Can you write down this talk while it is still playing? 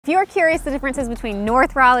you're curious the differences between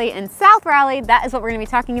North Raleigh and South Raleigh, that is what we're going to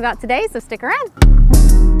be talking about today, so stick around.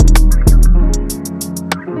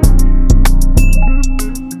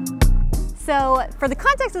 So for the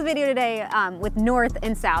context of the video today, with North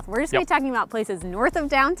and South, we're just going to be talking about places north of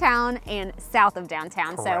downtown and south of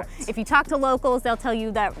downtown. Correct. So if you talk to locals, they'll tell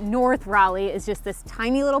you that North Raleigh is just this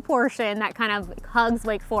tiny little portion that kind of hugs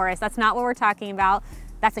Wake Forest. That's not what we're talking about.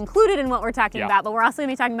 That's included in what we're talking about, but we're also going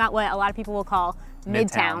to be talking about what a lot of people will call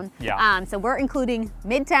Midtown. So we're including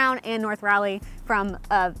Midtown and North Raleigh from,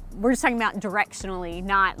 we're just talking about directionally,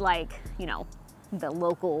 not like, you know, the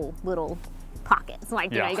local little pockets.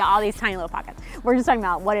 Like, you know, you got all these tiny little pockets. We're just talking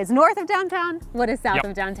about what is north of downtown, what is south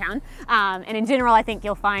of downtown. And in general, I think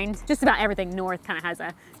you'll find just about everything north kind of has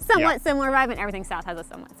a somewhat similar vibe and everything south has a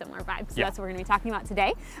somewhat similar vibe. So that's what we're going to be talking about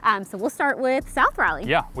today. So we'll start with South Raleigh.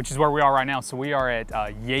 Yeah, which is where we are right now. So we are at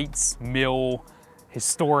Yates Mill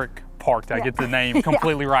Historic Park. Did I get the name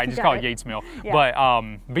completely right? Just call it Yates Mill. But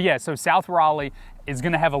yeah, so South Raleigh is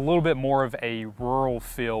going to have a little bit more of a rural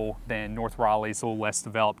feel than North Raleigh. It's a little less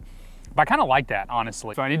developed. But I kind of like that,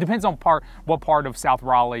 honestly. So it depends on what part of South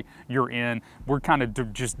Raleigh you're in. We're kind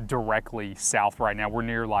of just directly south right now. We're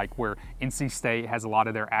near like where NC State has a lot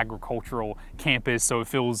of their agricultural campus, so it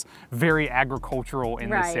feels very agricultural in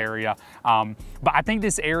this area. But I think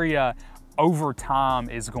this area over time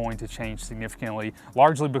is going to change significantly,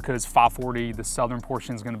 largely because 540, the southern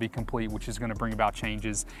portion, is going to be complete, which is going to bring about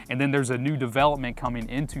changes. And then there's a new development coming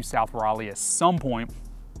into South Raleigh at some point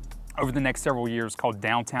over the next several years called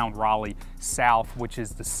Downtown Raleigh South, which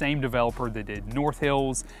is the same developer that did North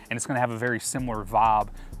Hills, and it's going to have a very similar vibe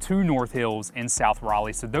to North Hills in South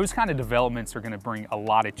Raleigh. So those kind of developments are going to bring a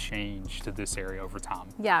lot of change to this area over time.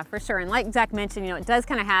 Yeah, for sure. And like Zach mentioned, you know, it does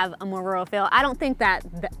kind of have a more rural feel. I don't think that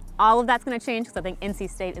all of that's going to change because I think NC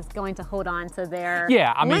State is going to hold on to their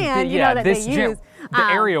land, the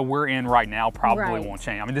area we're in right now probably won't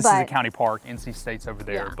change. I mean, this is a county park, NC State's over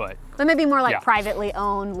there, but maybe more like privately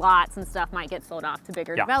owned lots and stuff might get sold off to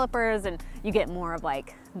bigger developers, and you get more of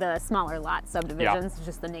like the smaller lot subdivisions,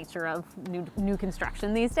 just the nature of new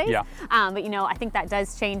construction these days. But you know, I think that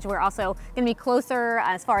does change. We're also going to be closer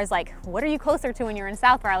as far as like, what are you closer to when you're in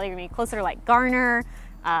South Raleigh? You're going to be closer to like Garner,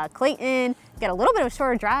 Clayton, get a little bit of a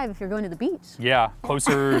shorter drive if you're going to the beach. Yeah,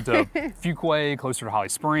 closer to Fuquay, closer to Holly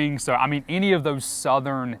Springs. So I mean, any of those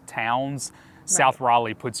southern towns, South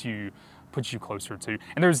Raleigh puts you closer to.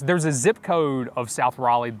 And there's a zip code of South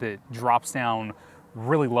Raleigh that drops down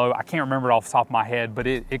really low. I can't remember it off the top of my head, but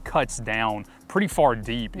it cuts down pretty far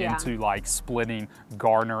deep into like splitting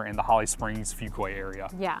Gardner and the Holly Springs Fuquay area.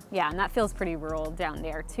 Yeah, and that feels pretty rural down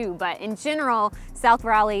there too. But in general, South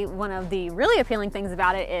Raleigh, one of the really appealing things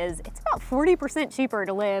about it is it's about 40% cheaper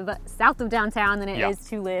to live south of downtown than it is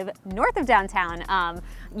to live north of downtown.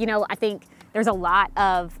 You know, I think there's a lot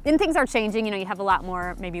of, and things are changing, you know, you have a lot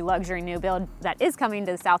more maybe luxury new build that is coming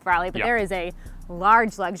to South Raleigh, but there is a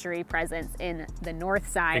large luxury presence in the north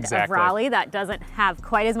side of Raleigh that doesn't have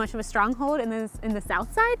quite as much of a stronghold in the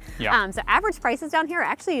south side. So average prices down here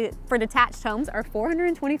actually for detached homes are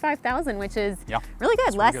 $425,000, which is really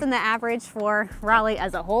good, less than the average for Raleigh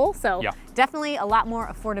as a whole. So definitely a lot more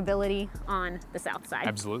affordability on the south side.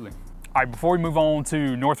 Absolutely. All right, before we move on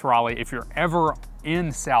to North Raleigh, if you're ever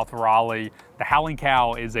in South Raleigh, the Howling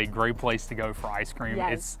Cow is a great place to go for ice cream.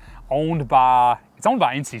 It's owned by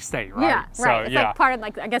NC State, right? Yeah, so, right. It's like part of,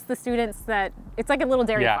 like, I guess the students that, it's like a little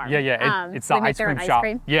dairy farm. It's the ice cream shop.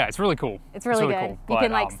 Yeah, it's really cool. It's really good. Cool. You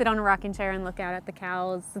can like sit on a rocking chair and look out at the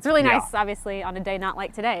cows. It's really nice, obviously, on a day not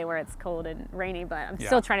like today where it's cold and rainy, but I'm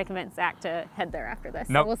still trying to convince Zach to head there after this.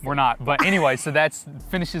 Nope, we're not. But anyway, so that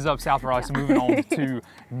finishes up South Raleigh. So moving on to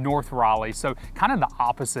North Raleigh. So kind of the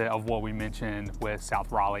opposite of what we mentioned with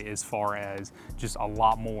South Raleigh as far as just a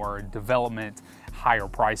lot more development, higher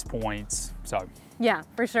price points. So yeah,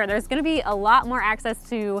 for sure. There's going to be a lot more access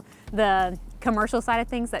to the commercial side of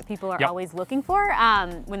things that people are always looking for.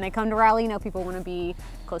 When they come to Raleigh, you know, people want to be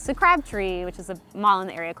close to Crabtree, which is a mall in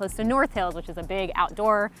the area, close to North Hills, which is a big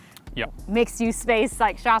outdoor mixed-use space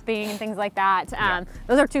like shopping and things like that.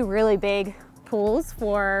 Those are two really big pools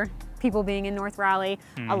for people being in North Raleigh.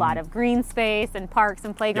 A lot of green space and parks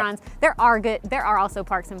and playgrounds. There are also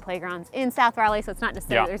parks and playgrounds in South Raleigh, so it's not to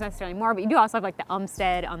say there's necessarily more, but you do also have like the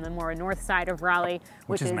Umstead on the more north side of Raleigh,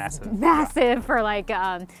 which is massive for like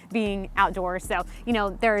being outdoors. So, you know,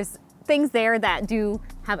 there's things there that do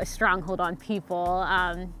have a stronghold on people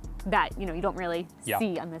that, you know, you don't really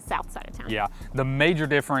see on the south side of town. Yeah, the major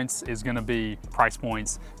difference is going to be price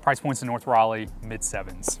points. Price points in North Raleigh,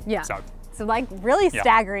 mid-7s. Yeah. So So like really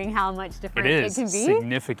staggering how much different it can be.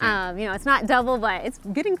 Significant. You know, it's not double, but it's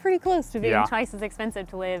getting pretty close to being twice as expensive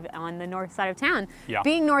to live on the north side of town.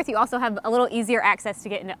 Being north, you also have a little easier access to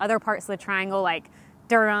get into other parts of the triangle, like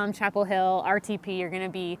Durham, Chapel Hill, RTP. You're going to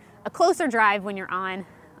be a closer drive when you're on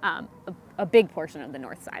a big portion of the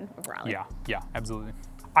north side of Raleigh. Yeah, absolutely.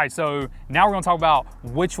 All right, so now we're going to talk about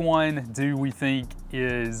which one do we think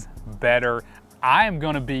is better. I am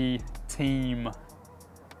going to be team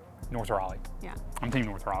North Raleigh. Yeah. I'm team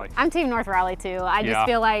North Raleigh. I'm team North Raleigh too. I just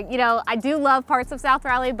feel like, you know, I do love parts of South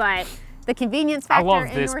Raleigh, but the convenience factor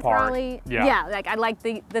in North Raleigh. Yeah, like I like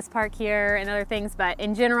this park here and other things, but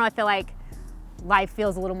in general, I feel like life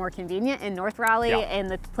feels a little more convenient in North Raleigh, and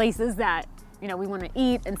the places that, you know, we want to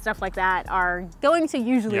eat and stuff like that are going to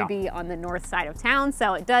usually be on the north side of town.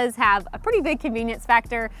 So it does have a pretty big convenience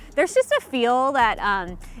factor. There's just a feel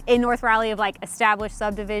that in North Raleigh of like established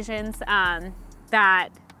subdivisions that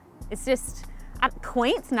it's just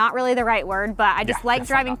quaint's not really the right word, but I just like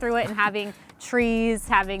driving through it and having trees,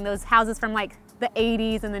 having those houses from like the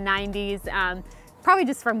 80s and the 90s. Probably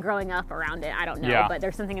just from growing up around it, I don't know, but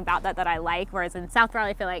there's something about that I like. Whereas in South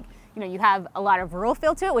Raleigh, I feel like, you know, you have a lot of rural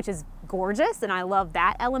feel to it, which is gorgeous, and I love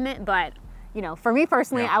that element. But, you know, for me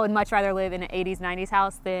personally, I would much rather live in an 80s, 90s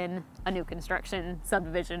house than a new construction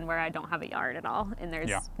subdivision where I don't have a yard at all and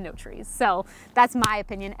there's no trees. So that's my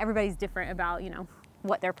opinion. Everybody's different about, you know,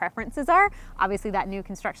 what their preferences are. Obviously that new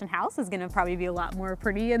construction house is going to probably be a lot more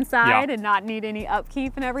pretty inside and not need any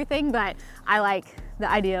upkeep and everything, but I like the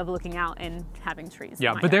idea of looking out and having trees.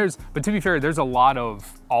 But to be fair, there's a lot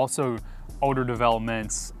of also older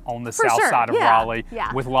developments on the south side of Raleigh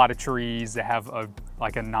with a lot of trees that have a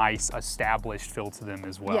nice established feel to them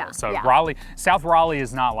as well. So South Raleigh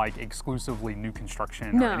is not like exclusively new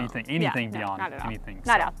construction or anything beyond anything.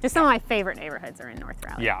 Not at all. Just some of my favorite neighborhoods are in North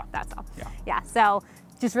Raleigh. That's all. So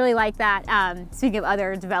just really like that. Speaking of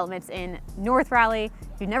other developments in North Raleigh,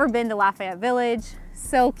 if you've never been to Lafayette Village,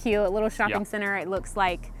 so cute, a little shopping center. It looks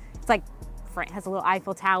like, it has a little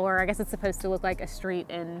Eiffel Tower. I guess it's supposed to look like a street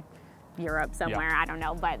in Europe somewhere, I don't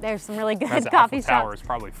know, but there's some really good coffee shops. Tower is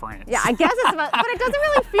probably France. Yeah, I guess it's about, but it doesn't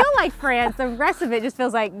really feel like France. The rest of it just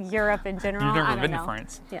feels like Europe in general. You've never been to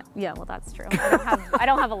France. Yeah, well that's true. I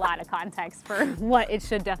don't have a lot of context for what it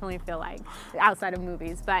should definitely feel like outside of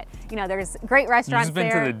movies, but you know, there's great restaurants there.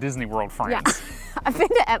 You've been to the Disney World, France. Yeah, I've been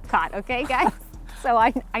to Epcot, okay guys? So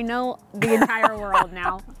I know the entire world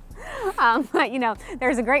now. But you know,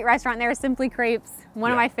 there's a great restaurant there, Simply Crepes,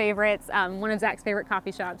 one of my favorites. One of Zach's favorite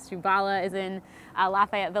coffee shops, Shubala, is in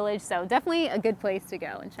Lafayette Village. So definitely a good place to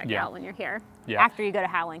go and check out when you're here. After you go to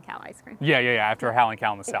Howlin' Cow Ice Cream. After Howlin'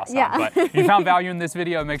 Cow on the south side. But if you found value in this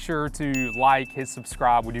video, make sure to like, hit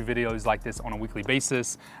subscribe. We do videos like this on a weekly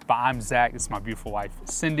basis. But I'm Zach, this is my beautiful wife,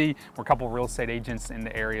 Cindy. We're a couple of real estate agents in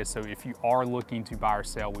the area. So if you are looking to buy or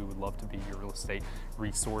sell, we would love to be your real estate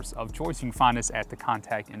resource of choice. You can find us at the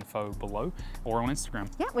contact info below or on Instagram.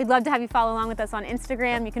 Yeah, we'd love to have you follow along with us on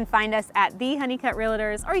Instagram. You can find us at the Honeycutt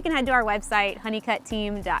Realtors, or you can head to our website,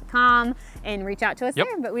 honeycutteam.com, and reach out to us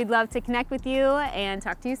there. But we'd love to connect with you and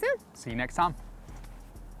talk to you soon. See you next time.